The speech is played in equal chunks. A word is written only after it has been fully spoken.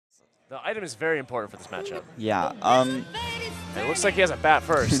The item is very important for this matchup. Yeah. It looks like he has a bat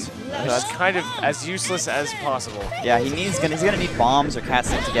first. That's kind of as useless as possible. Yeah, he's gonna need bombs or cat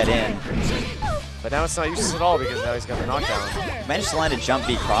stick to get in. But now it's not useless at all because now he's got the knockdown. Managed to land a jump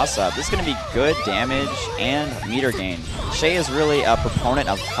B cross up. This is going to be good damage and meter gain. Shay is really a proponent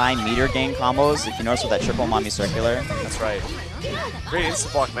of high meter gain combos, if you notice with that triple mommy circular. That's right. Great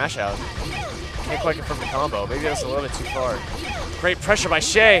instant block mash out. Can't quite confirm the combo. Maybe that was a little bit too far. Great pressure by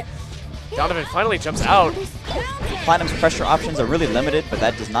Shay. Donavan finally jumps out. Platinum's pressure options are really limited, but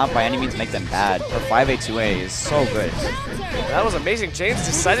that does not by any means make them bad. Her 5A2A is so good. That was amazing. James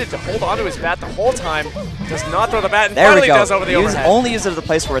decided to hold onto his bat the whole time. Does not throw the bat, and there finally we go. does over the overhead. Only use it at the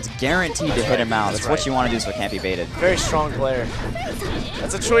place where it's guaranteed to hit him out. That's right. what you want to do so it can't be baited. Very strong player.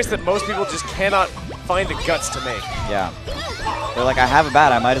 That's a choice that most people just cannot find the guts to make. Yeah. They're like, I have a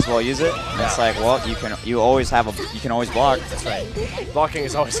bat, I might as well use it. And it's like, well, you can always block. That's right. Blocking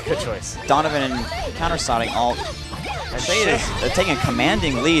is always a good choice. Donavan and counter-starting alt. And Shay is taking a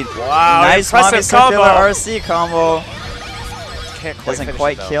commanding lead. Wow, nice mommy circular RC combo. Doesn't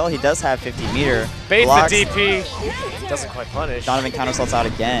quite it, kill. He does have 50 meter. Baits blocks. the DP. Doesn't quite punish. Donavan counter-salts out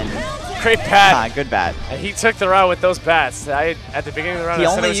again. Great bat. Good bat. And he took the round with those bats. At the beginning of the round, he I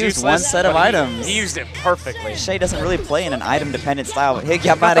said only it was used useless, one set of items. He used it perfectly. Shay doesn't really play in an item-dependent style, but he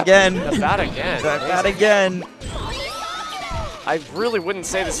got bat again. The bat again. The bat again. I really wouldn't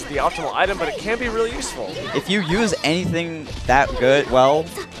say this is the optimal item, but it can be really useful. If you use anything that good, well,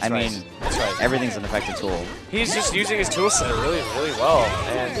 I mean, that's right. Everything's an effective tool. He's just using his toolset really, really well,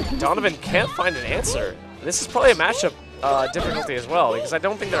 and Donavan can't find an answer. This is probably a matchup difficulty as well, because I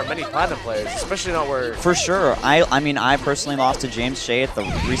don't think there are many Platinum players, especially not where... For sure. I mean, I personally lost to James Shay at the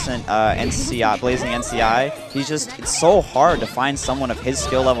recent NCI, Blazing NCI. It's so hard to find someone of his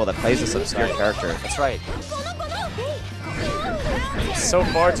skill level that plays this obscure character. That's right. So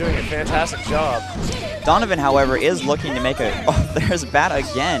far doing a fantastic job. Donavan, however, is looking to make a... Oh, there's bat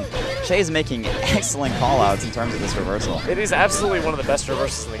again. Shay is making excellent call-outs in terms of this reversal. It is absolutely one of the best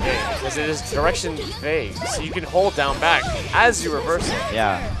reversals in the game because it is direction vague, so you can hold down back as you reverse it.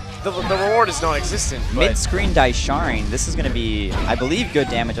 Yeah. The reward is non-existent. Mid-screen Daisharing. This is going to be, I believe, good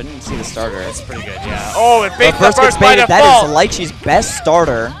damage. I didn't see the starter. It's pretty good, yeah. Oh, it baits the first by default. That is Lychee's best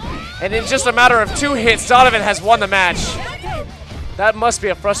starter. And in just a matter of 2 hits, Donavan has won the match. That must be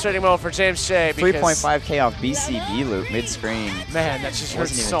a frustrating moment for James Shay. 3.5K off BCB loop mid-screen. Man, that just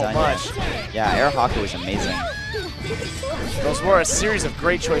hurts so much. Yet. Yeah, air hockey was amazing. Those were a series of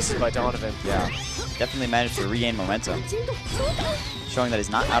great choices by Donavan. Yeah, definitely managed to regain momentum, showing that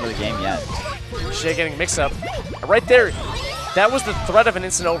he's not out of the game yet. Shay getting mix-up. Right there, that was the threat of an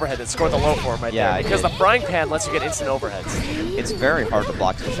instant overhead that scored the low for him right there. Because the frying pan lets you get instant overheads. It's very hard to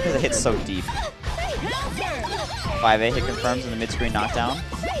block, especially because it hits so deep. 5A hit confirms in the mid-screen knockdown.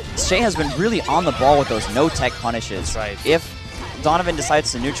 Shay has been really on the ball with those no-tech punishes. That's right. If Donavan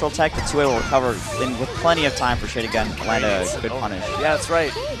decides to neutral tech, the 2A will recover with plenty of time for Shay to land a good punish. Yeah, that's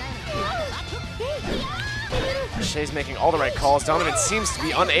right. Shay's making all the right calls. Donavan seems to be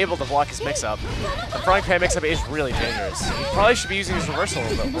unable to block his mix-up. The frying pan mix-up is really dangerous. He probably should be using his reversal a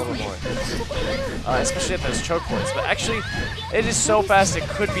little more. Especially at those choke points. But actually, it is so fast it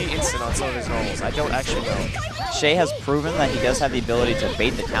could be instant on some of his normals. I don't actually know. Shay has proven that he does have the ability to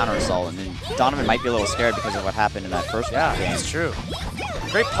bait the counter assault, and then Donavan might be a little scared because of what happened in that first game. Yeah, that's true.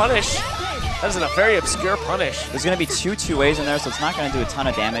 Great punish. That is a very obscure punish. There's going to be 2 2-ways in there, so it's not going to do a ton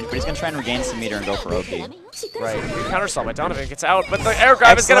of damage, but he's going to try and regain some meter and go for OP. Right. Counter assault by Donavan gets out, but the air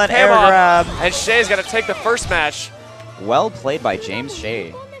grab is going to pay him off. And Shay's going to take the first match. Well played by James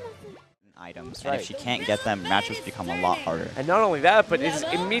Shay. Items, and if she can't get them, matchups become a lot harder. And not only that, but it is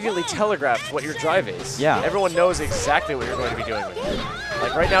immediately telegraphed what your drive is. Yeah. Everyone knows exactly what you're going to be doing with it.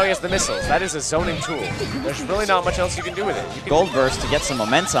 Like right now he has the missiles. That is a zoning tool. There's really not much else you can do with it. Gold burst to get some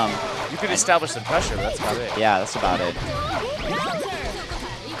momentum. You can establish some pressure, but that's about it. Yeah, that's about it.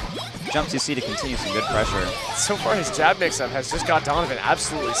 Jump 2C to continue some good pressure. So far his jab mix-up has just got Donavan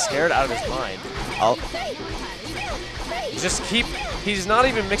absolutely scared out of his mind. He's not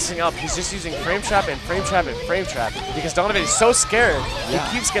even mixing up. He's just using frame trap and frame trap and frame trap because Donavan is so scared, he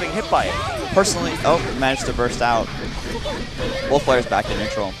keeps getting hit by it. Personally, managed to burst out. Both players back to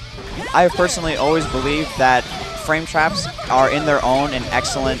neutral. I have personally always believed that frame traps are in their own an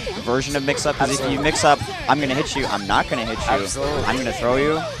excellent version of mix-up, because if you mix up, I'm going to hit you, I'm not going to hit you, Absolutely. I'm going to throw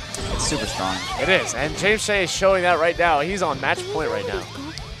you, it's super strong. It is, and James Shay is showing that right now. He's on match point right now.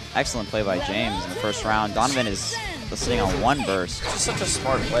 Excellent play by James in the first round. Donavan is sitting on 1 burst. Just such a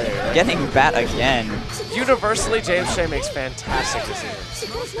smart player. Right? Getting bat again. Universally, James Shay makes fantastic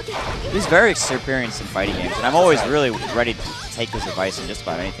decisions. He's very experienced in fighting games, and I'm always really ready to take take his advice in just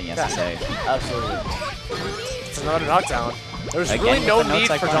about anything he has to say. Absolutely. It's another knockdown. There's Again, really no with the need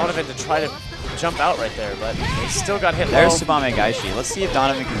no-tech for punish. Donavan to try to jump out right there, but he still got hit There's low. Tsubame Gaishi. Let's see if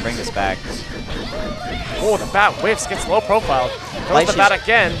Donavan can bring this back. Oh, the bat whiffs, gets low profile. Goes the Gaishi's bat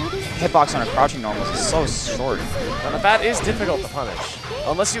again. hitbox on a crouching normals is so short. And the bat is difficult to punish.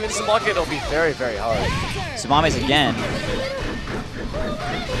 Unless you instant block it, it'll be very, very hard. Tsubame's again.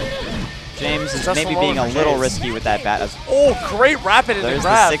 James is Stressful maybe being a moment for little James. risky with that bat. Oh, great rapid in the There's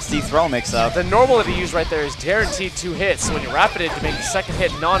grab. the 60 throw mix-up. The normal that he used right there is guaranteed 2 hits, so when you rapid it to make the second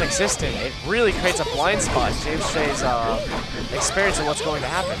hit non-existent, it really creates a blind spot. James Shea's experience of what's going to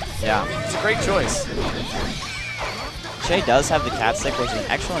happen. Yeah. It's a great choice. Shea does have the cat stick, which is an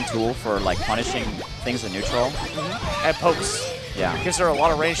excellent tool for like punishing things in neutral. And pokes. Yeah. Gives her a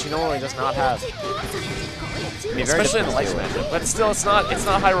lot of range she normally does not have. Be very Especially in the difficult light to deal with. smash. But still, it's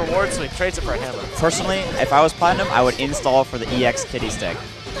not high reward, so he trades it for a hammer. Personally, if I was Platinum, I would install for the EX kitty stick.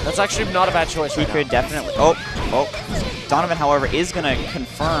 That's actually not a bad choice He right could now. definitely... Oh. Donavan, however, is going to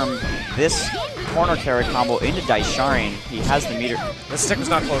confirm this corner carry combo into Daisharin. He has the meter. The stick was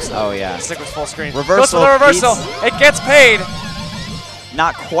not close though. Oh, yeah. The stick was full screen. Reversal Goes for the reversal. It gets paid.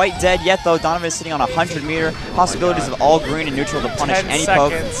 Not quite dead yet, though. Donavan is sitting on 100 meter. Possibilities of all green and neutral to punish 10 any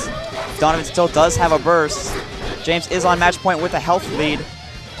seconds. poke. Donavan still does have a burst. James is on match point with a health lead.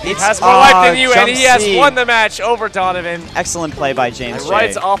 He has more life than you, and he has won the match over Donavan. Excellent play by James And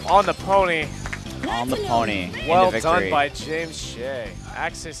rides Shea. off on the pony. On the pony. Well into victory. done by James Shea.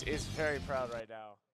 Axis is very proud right now.